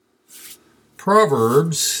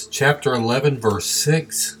Proverbs chapter 11 verse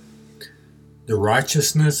 6. The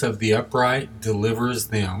righteousness of the upright delivers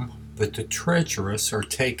them, but the treacherous are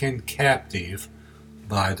taken captive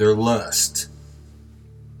by their lust.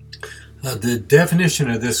 The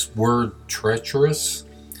definition of this word treacherous,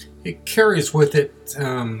 it carries with it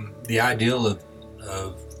the ideal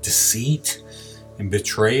of deceit and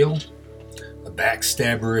betrayal, a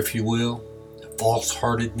backstabber, if you will,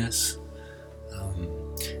 false-heartedness.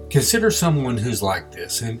 Consider someone who's like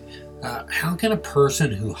this, and how can a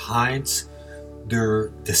person who hides their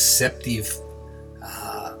deceptive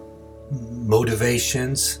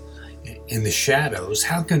motivations in the shadows,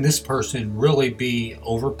 how can this person really be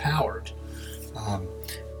overpowered?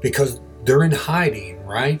 Because they're in hiding,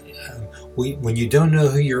 right? When you don't know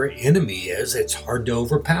who your enemy is, it's hard to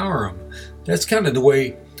overpower them. That's kind of the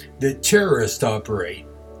way the terrorists operate.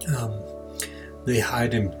 They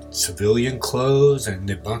hide in civilian clothes and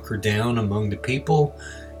they bunker down among the people,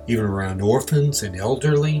 even around orphans and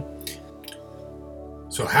elderly.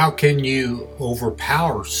 So how can you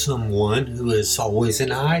overpower someone who is always in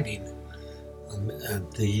hiding?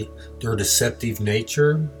 Their deceptive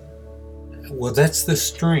nature, well, that's the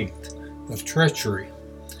strength of treachery.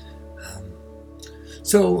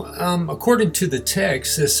 According to the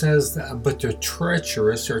text, it says, but the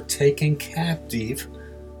treacherous are taken captive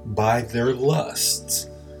by their lusts.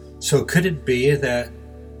 So could it be that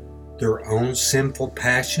their own sinful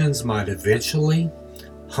passions might eventually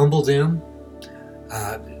humble them?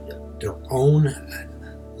 Their own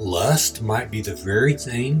lust might be the very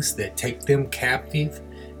things that take them captive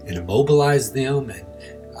and immobilize them and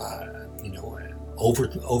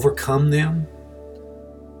overcome them.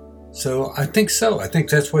 So I think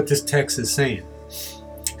that's what this text is saying.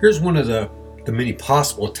 Here's one of the many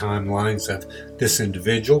possible timelines of this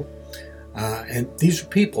individual. And these are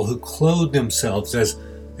people who clothe themselves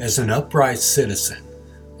as an upright citizen,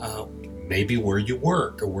 maybe where you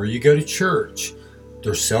work or where you go to church.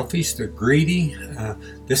 They're selfish, they're greedy,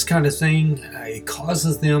 this kind of thing. It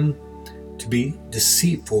causes them to be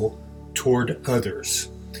deceitful toward others.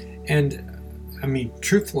 And I mean,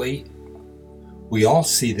 truthfully, we all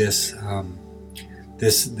see this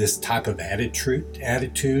type of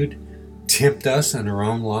attitude tempt us in our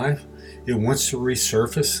own life. It wants to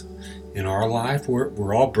resurface in our life.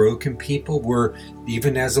 We're all broken people. We're,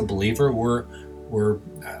 even as a believer, we're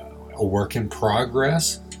a work in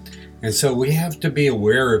progress. And so we have to be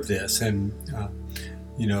aware of this and,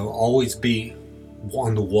 always be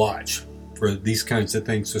on the watch for these kinds of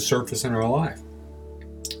things to surface in our life.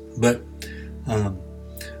 But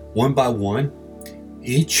one by one,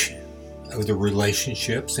 each of the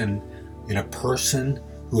relationships in a person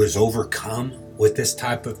who is overcome with this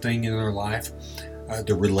type of thing in their life,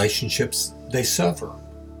 the relationships, they suffer.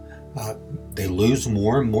 They lose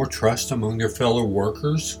more and more trust among their fellow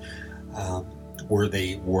workers, where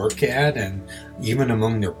they work at, and even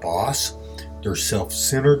among their boss. Their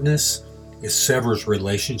self-centeredness, it severs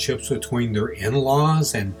relationships between their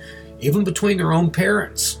in-laws and even between their own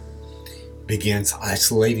parents. Begins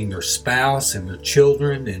isolating their spouse and their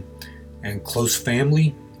children and close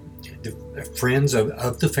family, the friends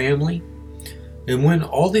of the family. And when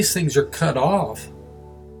all these things are cut off,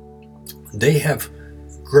 they have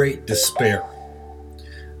great despair.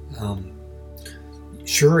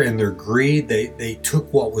 Sure, in their greed, they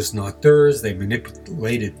took what was not theirs. They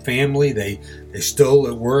manipulated family. They stole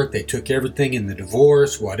at work. They took everything in the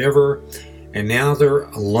divorce, whatever. And now they're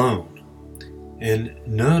alone. And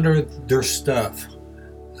none of their stuff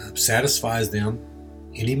satisfies them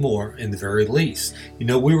anymore, in the very least.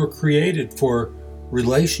 We were created for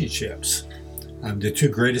relationships. The two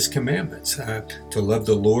greatest commandments, to love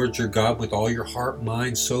the Lord your God with all your heart,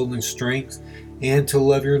 mind, soul, and strength, and to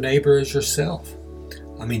love your neighbor as yourself.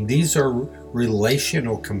 I mean, these are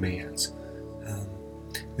relational commands.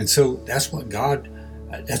 And so that's what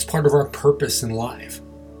that's part of our purpose in life.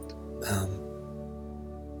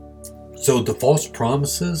 So the false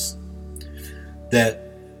promises that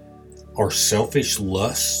our selfish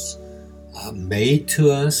lusts made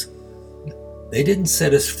to us, they didn't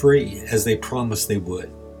set us free as they promised they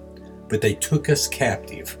would, but they took us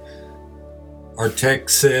captive. Our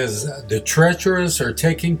text says, the treacherous are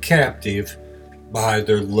taken captive by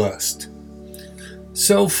their lust.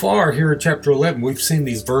 So far here in chapter 11, we've seen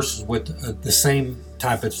these verses with the same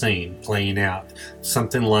type of thing playing out.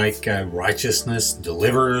 Something like righteousness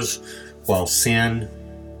delivers, while sin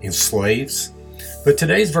enslaves. But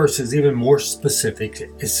today's verse is even more specific.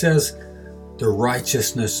 It says, the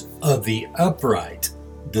righteousness of the upright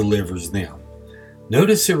delivers them.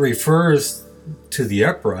 Notice it refers to the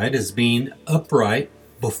upright as being upright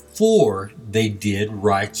before they did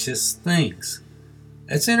righteous things.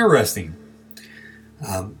 That's interesting.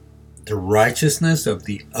 The righteousness of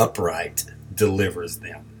the upright delivers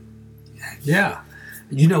them. Yeah.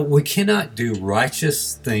 We cannot do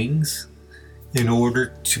righteous things in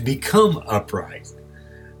order to become upright.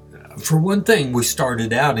 For one thing, we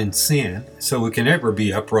started out in sin, so we can never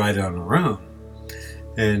be upright on our own.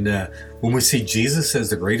 And when we see Jesus as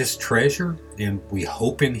the greatest treasure and we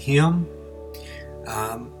hope in Him,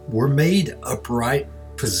 we're made upright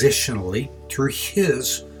positionally through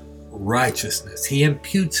His righteousness. He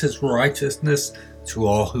imputes His righteousness to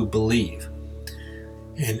all who believe.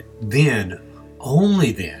 And then,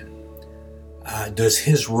 only then, does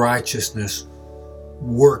His righteousness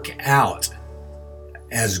work out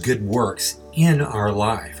as good works in our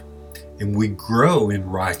life. And we grow in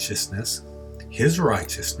righteousness, His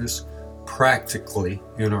righteousness, practically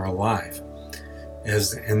in our life.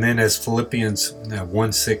 And then as Philippians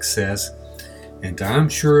 1:6 says, "And I'm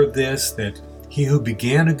sure of this, that He who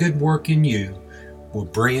began a good work in you will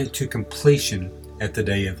bring it to completion at the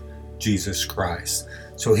day of Jesus Christ."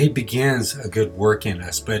 So He begins a good work in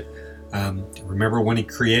us. But remember when He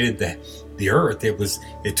created the earth,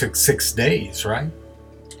 it took 6 days, right?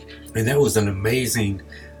 And that was an amazing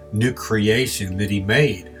new creation that He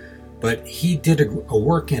made. But He did a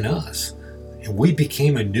work in us, and we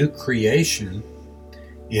became a new creation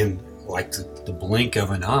in like the blink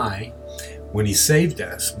of an eye when He saved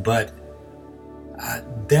us. But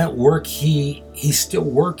that work, He's still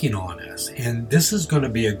working on us. And this is going to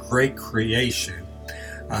be a great creation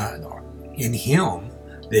in Him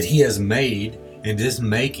that He has made and is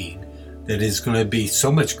making, that is going to be so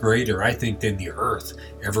much greater, I think, than the earth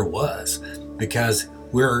ever was, because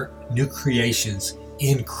we're new creations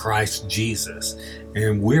in Christ Jesus.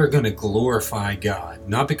 And we're going to glorify God,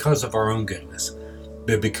 not because of our own goodness,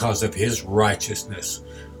 but because of His righteousness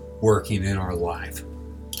working in our life.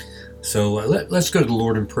 So let's go to the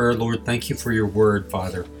Lord in prayer. Lord, thank You for Your word,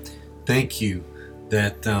 Father. Thank You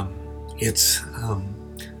that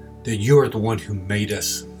that You are the one who made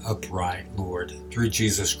us upright, Lord, through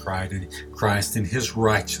Jesus Christ and His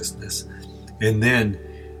righteousness. And then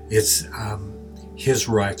it's His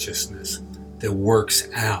righteousness that works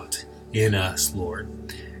out in us, Lord.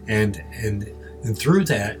 And through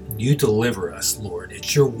that, You deliver us, Lord.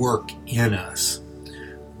 It's Your work in us.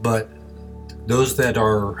 But those that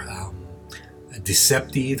are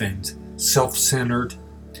deceptive and self-centered,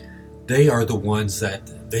 they are the ones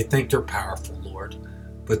that they think they're powerful, Lord,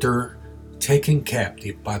 but they're taken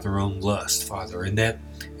captive by their own lust, Father, and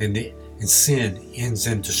sin ends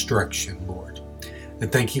in destruction, Lord.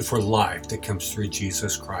 And thank You for life that comes through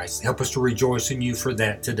Jesus Christ. Help us to rejoice in You for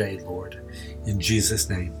that today, Lord. In Jesus'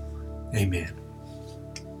 name, amen.